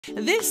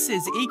This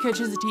is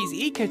Ecotricity's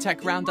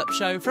EcoTEC Roundup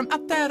show from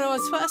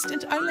Aotearoa's first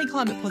and only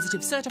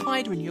climate-positive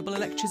certified renewable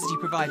electricity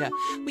provider.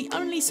 We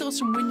only source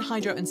from wind,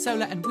 hydro and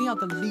solar, and we are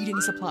the leading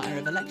supplier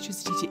of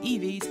electricity to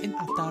EVs in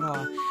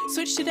Aotearoa.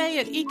 Switch today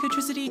at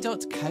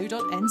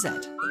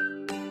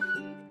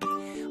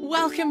ecotricity.co.nz.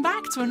 Welcome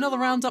back to another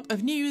roundup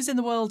of news in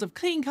the world of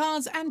clean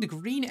cars and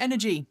green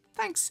energy.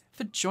 Thanks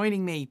for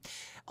joining me.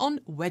 On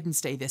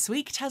Wednesday this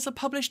week, Tesla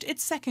published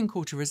its second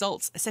quarter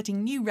results,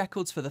 setting new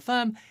records for the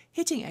firm,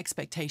 hitting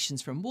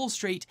expectations from Wall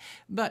Street,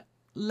 but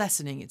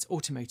lessening its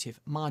automotive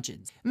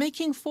margins.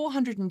 Making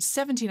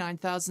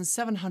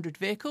 479,700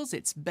 vehicles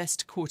its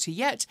best quarter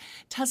yet,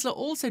 Tesla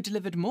also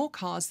delivered more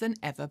cars than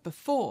ever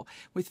before,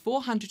 with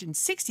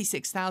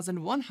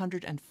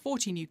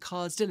 466,140 new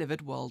cars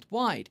delivered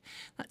worldwide.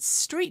 That's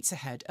streets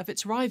ahead of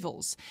its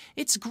rivals.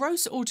 Its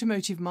gross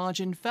automotive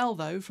margin fell,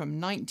 though,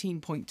 from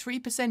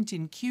 19.3%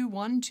 in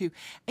Q1 to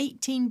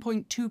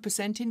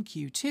 18.2% in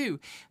Q2.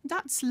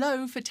 That's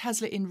low for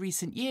Tesla in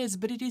recent years,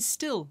 but it is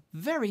still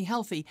very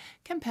healthy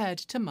compared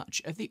to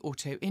much of the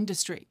auto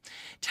industry.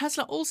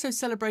 Tesla also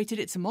celebrated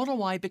its Model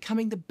Y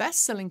becoming the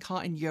best-selling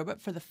car in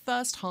Europe for the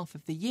first half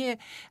of the year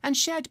and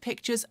shared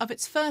pictures of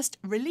its first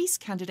release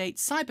candidate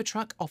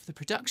Cybertruck off the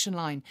production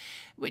line,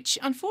 which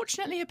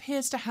unfortunately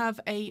appears to have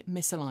a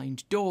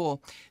misaligned door.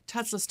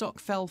 Tesla stock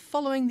fell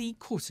following the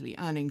quarterly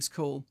earnings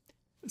call.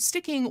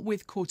 Sticking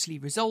with quarterly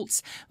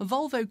results,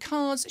 Volvo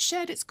Cars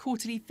shared its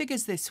quarterly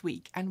figures this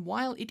week, and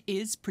while it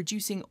is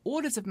producing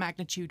orders of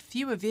magnitude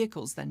fewer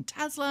vehicles than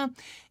Tesla,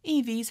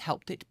 EVs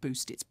helped it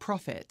boost its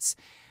profits.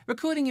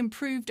 Recording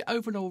improved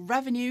overall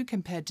revenue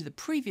compared to the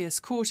previous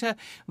quarter,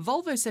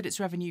 Volvo said its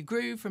revenue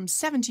grew from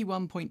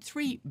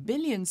 71.3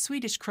 billion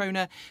Swedish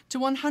krona to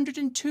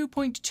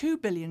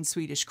 102.2 billion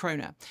Swedish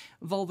krona.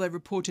 Volvo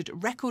reported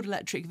record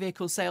electric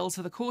vehicle sales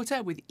for the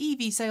quarter, with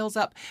EV sales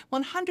up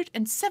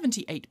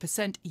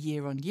 178%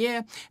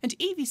 year-on-year, and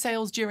EV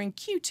sales during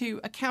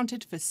Q2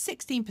 accounted for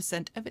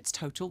 16% of its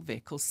total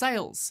vehicle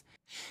sales.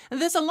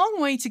 There's a long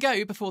way to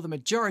go before the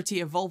majority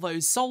of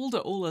Volvos sold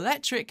are all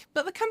electric,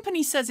 but the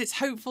company says it's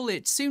hopeful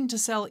its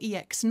soon-to-sell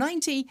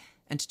EX90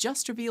 and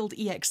just-revealed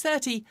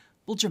EX30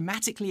 will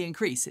dramatically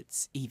increase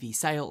its EV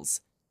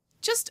sales.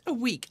 Just a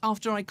week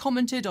after I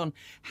commented on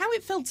how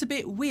it felt a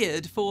bit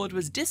weird Ford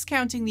was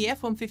discounting the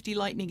F-150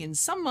 Lightning in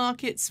some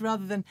markets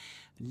rather than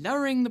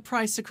lowering the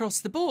price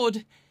across the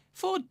board,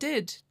 Ford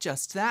did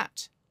just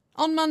that.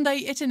 On Monday,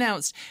 it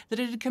announced that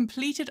it had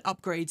completed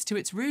upgrades to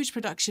its Rouge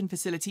production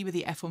facility where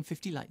the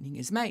F-150 Lightning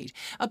is made,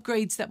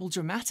 upgrades that will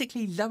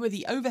dramatically lower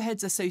the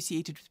overheads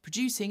associated with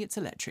producing its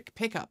electric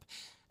pickup.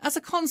 As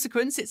a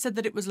consequence, it said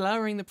that it was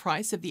lowering the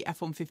price of the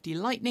F-150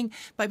 Lightning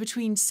by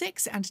between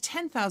 $6,000 and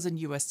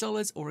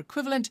 $10,000 or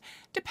equivalent,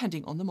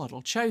 depending on the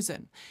model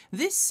chosen.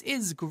 This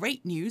is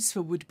great news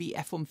for would-be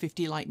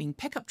F-150 Lightning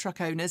pickup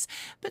truck owners,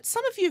 but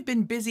some of you have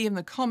been busy in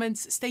the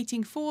comments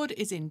stating Ford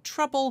is in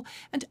trouble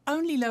and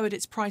only lowered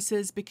its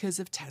prices because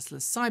of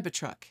Tesla's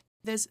Cybertruck.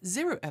 There's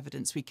zero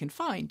evidence we can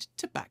find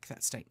to back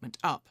that statement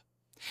up.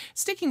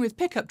 Sticking with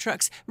pickup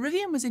trucks,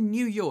 Rivian was in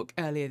New York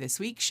earlier this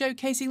week,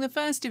 showcasing the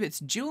first of its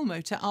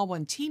dual-motor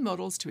R1T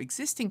models to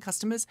existing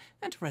customers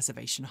and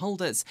reservation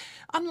holders.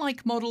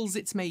 Unlike models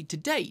it's made to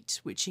date,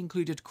 which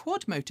included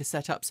quad-motor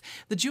setups,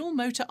 the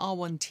dual-motor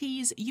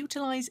R1Ts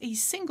utilise a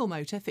single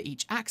motor for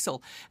each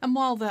axle, and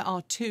while there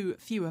are two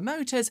fewer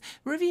motors,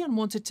 Rivian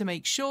wanted to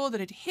make sure that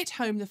it hit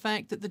home the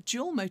fact that the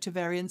dual-motor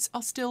variants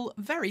are still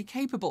very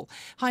capable,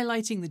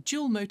 highlighting the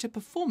dual-motor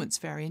performance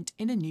variant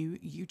in a new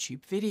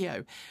YouTube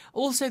video.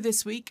 Also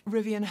this week,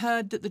 Rivian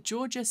heard that the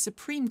Georgia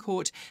Supreme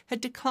Court had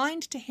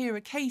declined to hear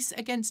a case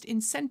against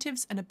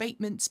incentives and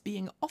abatements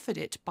being offered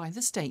it by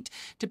the state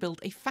to build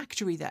a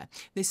factory there.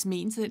 This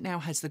means that it now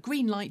has the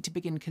green light to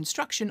begin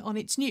construction on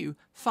its new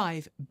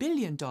 $5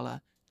 billion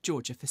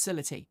Georgia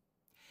facility.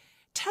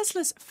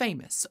 Tesla's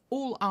famous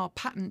All Our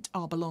Patent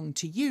Our Belong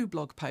to You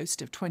blog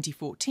post of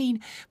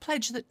 2014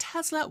 pledged that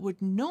Tesla would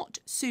not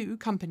sue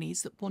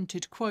companies that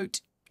wanted,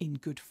 quote, in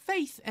good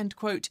faith, end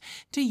quote,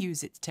 to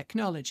use its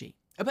technology.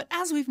 But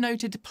as we've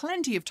noted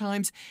plenty of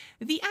times,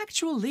 the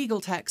actual legal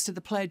text of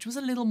the pledge was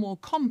a little more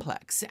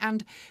complex,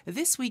 and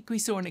this week we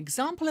saw an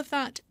example of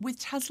that with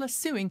Tesla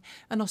suing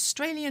an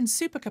Australian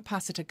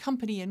supercapacitor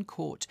company in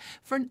court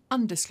for an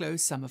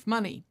undisclosed sum of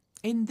money.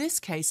 In this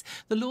case,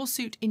 the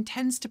lawsuit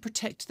intends to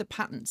protect the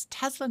patents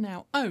Tesla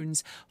now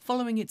owns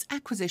following its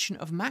acquisition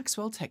of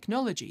Maxwell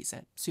Technologies,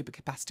 a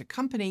supercapacitor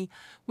company,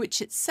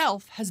 which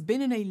itself has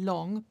been in a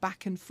long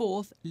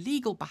back-and-forth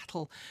legal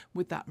battle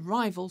with that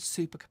rival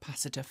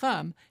supercapacitor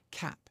firm,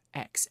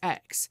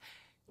 CapXX.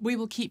 We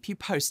will keep you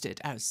posted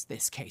as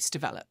this case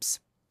develops.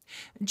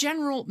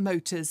 General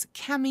Motors'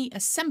 Kami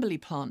assembly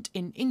plant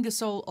in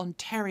Ingersoll,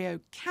 Ontario,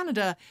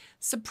 Canada,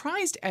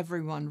 surprised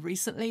everyone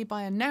recently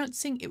by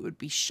announcing it would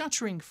be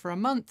shuttering for a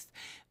month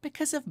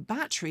because of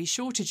battery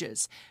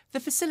shortages. The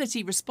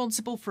facility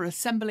responsible for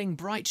assembling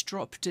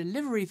BrightDrop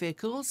delivery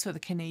vehicles for the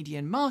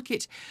Canadian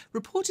market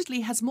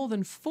reportedly has more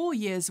than 4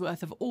 years'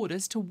 worth of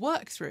orders to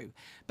work through,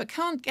 but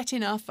can't get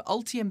enough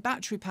Ultium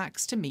battery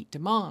packs to meet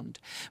demand.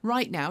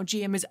 Right now,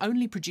 GM is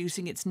only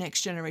producing its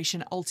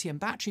next-generation Ultium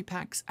battery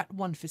packs at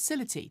one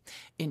facility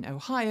in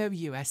Ohio,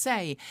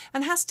 USA,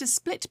 and has to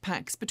split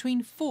packs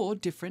between 4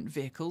 different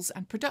vehicles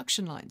and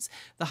production lines: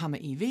 the Hummer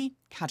EV,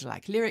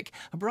 Cadillac Lyriq,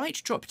 a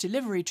BrightDrop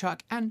delivery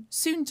truck, and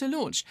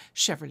soon-to-launch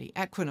Chevrolet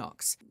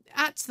Equinox.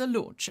 At the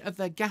launch of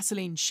the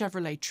gasoline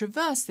Chevrolet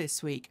Traverse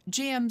this week,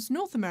 GM's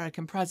North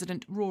American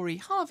president Rory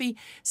Harvey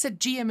said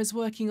GM is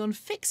working on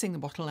fixing the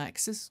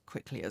bottlenecks as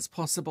quickly as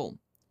possible.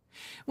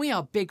 We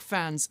are big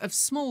fans of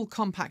small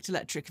compact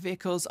electric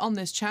vehicles on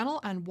this channel,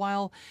 and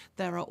while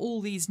there are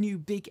all these new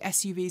big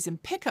SUVs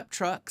and pickup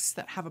trucks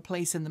that have a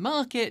place in the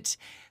market,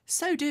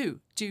 so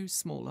do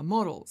smaller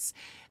models.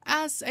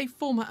 As a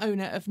former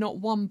owner of not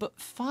 1 but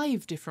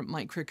 5 different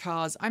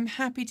microcars, I'm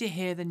happy to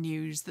hear the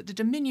news that the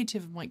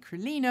diminutive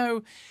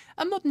Microlino,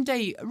 a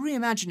modern-day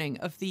reimagining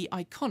of the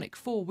iconic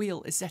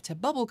 4-wheel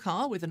Isetta bubble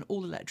car with an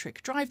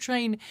all-electric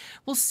drivetrain,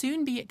 will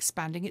soon be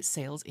expanding its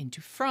sales into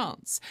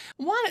France.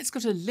 While it's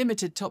got a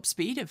limited top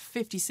speed of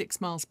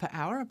 56 miles per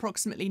hour,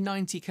 approximately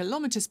 90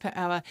 kilometers per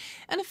hour,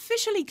 and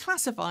officially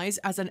classifies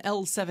as an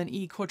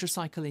L7E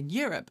quadricycle in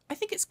Europe, I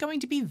think it's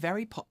going to be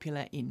very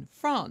popular in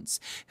France,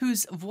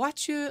 whose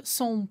voiture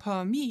sans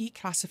permis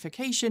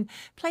classification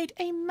played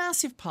a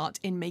massive part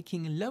in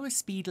making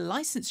lower-speed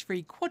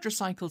licence-free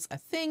quadricycles a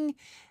thing,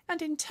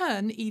 and in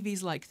turn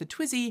EVs like the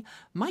Twizy,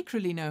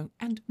 Microlino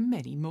and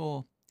many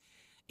more.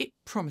 It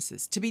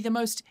promises to be the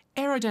most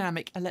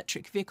aerodynamic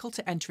electric vehicle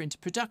to enter into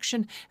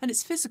production, and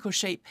its physical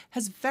shape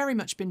has very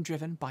much been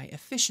driven by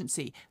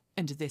efficiency.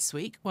 And this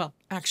week, well,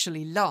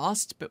 actually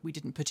last, but we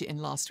didn't put it in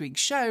last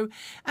week's show,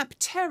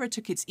 Aptera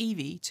took its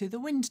EV to the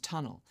wind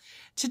tunnel.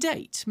 To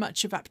date,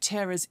 much of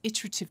Aptera's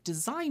iterative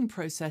design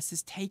process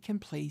has taken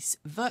place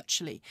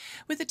virtually,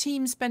 with the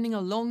team spending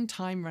a long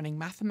time running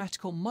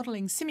mathematical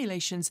modelling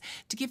simulations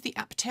to give the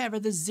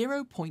Aptera the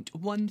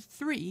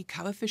 0.13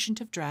 coefficient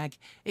of drag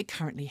it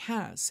currently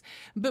has.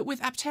 But with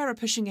Aptera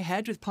pushing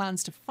ahead with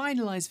plans to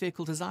finalise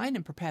vehicle design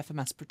and prepare for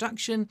mass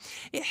production,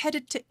 it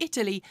headed to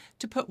Italy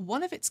to put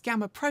one of its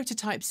Gamma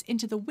prototypes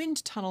into the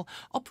wind tunnel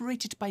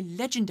operated by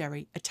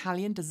legendary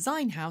Italian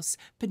design house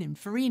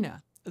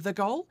Pininfarina. The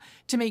goal?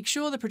 To make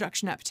sure the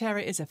production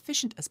Aptera is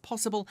efficient as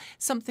possible,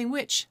 something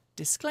which,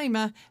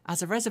 disclaimer,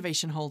 as a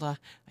reservation holder,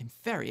 I'm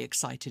very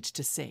excited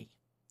to see.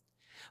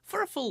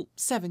 For a full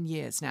 7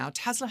 years now,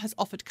 Tesla has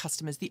offered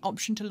customers the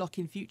option to lock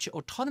in future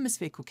autonomous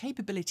vehicle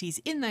capabilities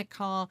in their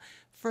car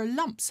for a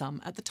lump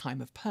sum at the time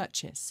of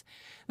purchase.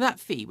 That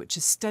fee, which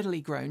has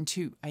steadily grown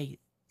to a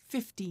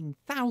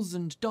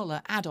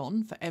 $15,000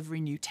 add-on for every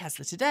new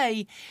Tesla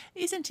today,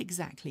 isn't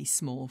exactly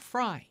small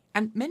fry.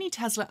 And many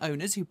Tesla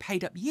owners who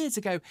paid up years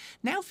ago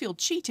now feel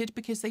cheated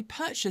because they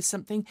purchased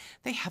something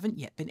they haven't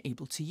yet been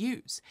able to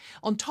use.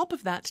 On top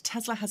of that,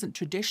 Tesla hasn't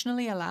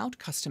traditionally allowed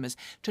customers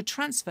to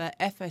transfer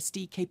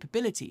FSD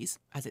capabilities,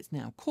 as it's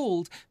now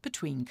called,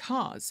 between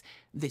cars.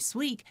 This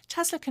week,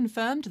 Tesla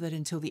confirmed that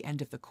until the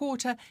end of the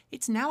quarter,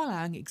 it's now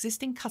allowing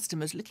existing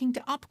customers looking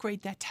to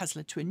upgrade their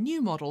Tesla to a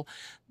new model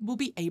will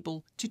be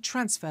able to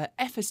transfer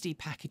FSD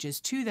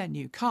packages to their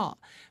new car,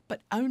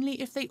 but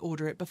only if they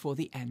order it before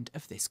the end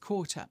of this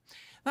quarter.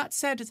 That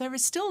said, there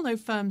is still no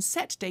firm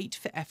set date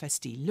for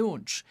FSD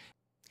launch.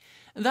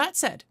 That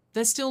said,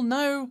 there's still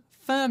no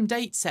firm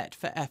date set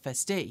for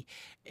FSD.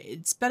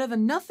 It's better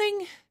than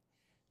nothing,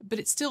 but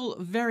it's still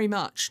very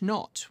much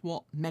not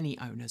what many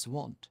owners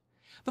want.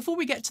 Before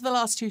we get to the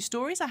last 2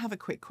 stories, I have a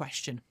quick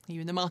question. Are you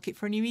in the market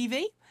for a new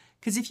EV?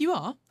 Because if you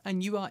are,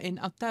 and you are in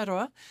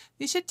Aotearoa,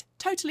 you should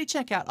totally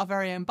check out our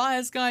very own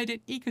buyer's guide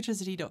at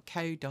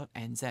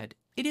ecotricity.co.nz.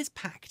 It is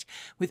packed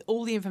with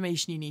all the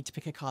information you need to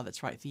pick a car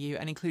that's right for you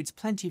and includes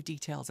plenty of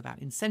details about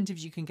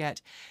incentives you can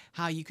get,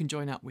 how you can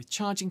join up with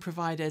charging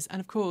providers,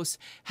 and of course,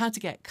 how to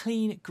get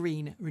clean,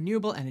 green,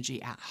 renewable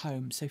energy at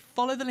home. So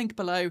follow the link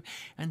below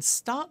and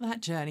start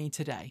that journey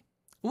today.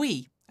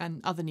 We,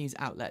 and other news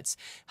outlets,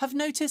 have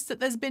noticed that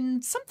there's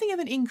been something of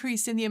an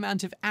increase in the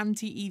amount of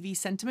anti-EV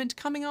sentiment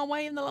coming our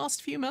way in the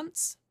last few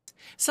months.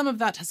 Some of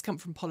that has come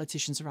from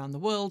politicians around the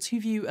world who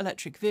view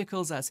electric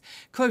vehicles as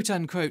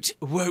quote-unquote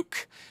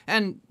woke,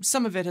 and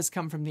some of it has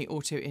come from the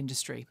auto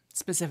industry,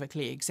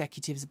 specifically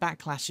executives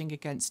backlashing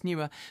against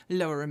newer,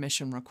 lower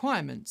emission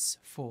requirements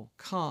for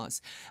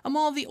cars. And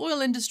while the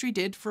oil industry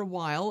did, for a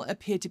while,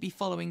 appear to be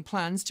following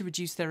plans to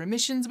reduce their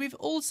emissions, we've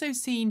also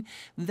seen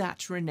that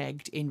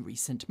reneged in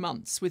recent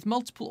months, with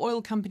multiple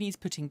oil companies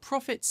putting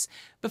profits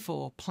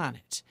before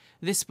planet.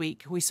 This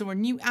week, we saw a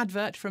new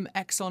advert from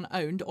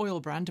Exxon-owned oil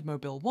brand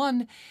Mobil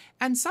 1,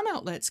 and some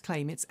outlets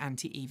claim it's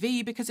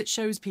anti-EV because it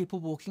shows people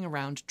walking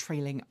around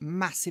trailing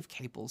massive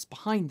cables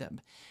behind them.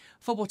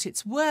 For what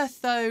it's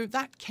worth, though, though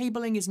that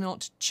cabling is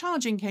not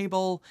charging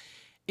cable,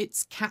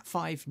 it's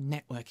Cat5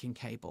 networking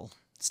cable.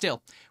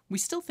 Still, we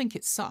still think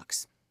it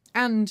sucks.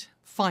 And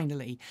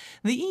finally,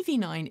 the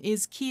EV9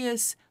 is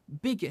Kia's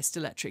biggest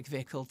electric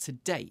vehicle to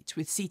date,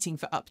 with seating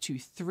for up to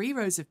 3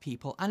 rows of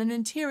people and an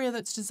interior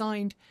that's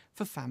designed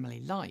for family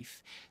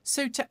life.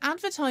 So to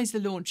advertise the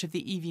launch of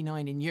the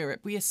EV9 in Europe,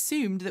 we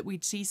assumed that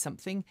we'd see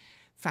something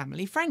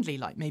family-friendly,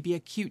 like maybe a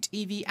cute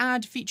EV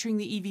ad featuring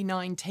the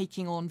EV9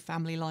 taking on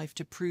family life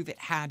to prove it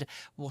had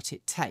what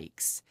it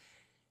takes.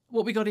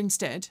 What we got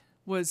instead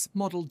was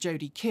model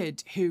Jodie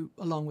Kidd, who,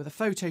 along with a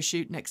photo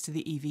shoot next to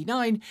the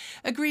EV9,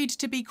 agreed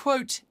to be,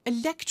 quote,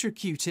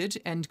 electrocuted,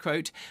 end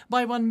quote,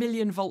 by 1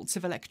 million volts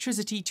of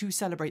electricity to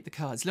celebrate the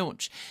car's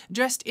launch.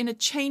 Dressed in a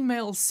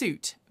chainmail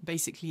suit,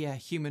 basically a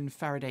human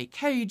Faraday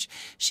cage,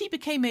 she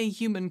became a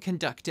human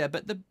conductor,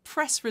 but the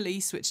press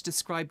release, which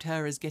described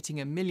her as getting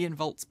 1 million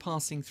volts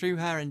passing through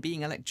her and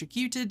being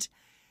electrocuted,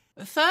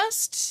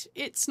 first,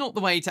 it's not the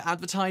way to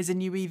advertise a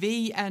new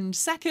EV, and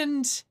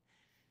second,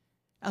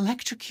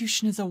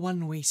 electrocution is a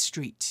one-way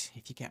street,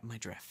 if you get my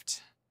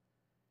drift.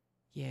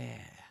 Yeah.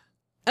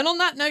 And on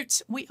that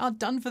note, we are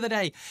done for the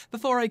day.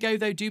 Before I go,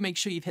 though, do make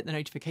sure you've hit the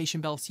notification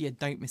bell so you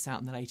don't miss out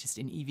on the latest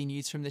in EV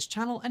news from this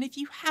channel. And if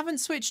you haven't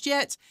switched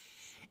yet,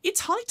 it's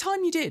high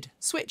time you did.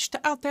 Switch to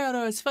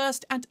Aotearoa's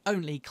first and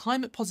only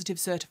climate-positive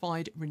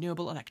certified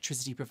renewable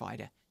electricity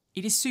provider.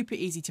 It is super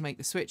easy to make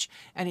the switch,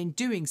 and in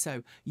doing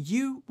so,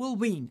 you will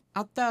wean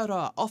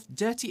Aotearoa off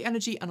dirty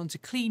energy and onto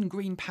clean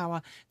green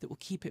power that will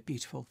keep it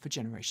beautiful for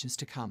generations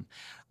to come.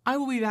 I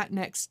will be back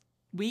next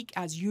week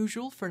as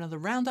usual for another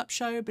roundup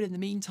show, but in the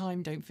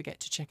meantime, don't forget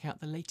to check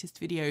out the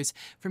latest videos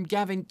from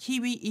Gavin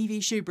Kiwi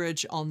EV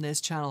Shoebridge on this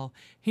channel.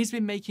 He's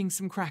been making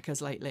some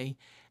crackers lately,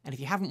 and if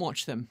you haven't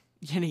watched them,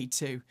 you need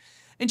to.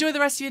 Enjoy the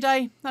rest of your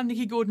day. I'm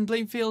Nikki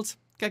Gordon-Bloomfield.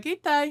 Ka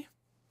kite!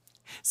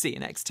 See you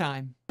next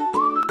time.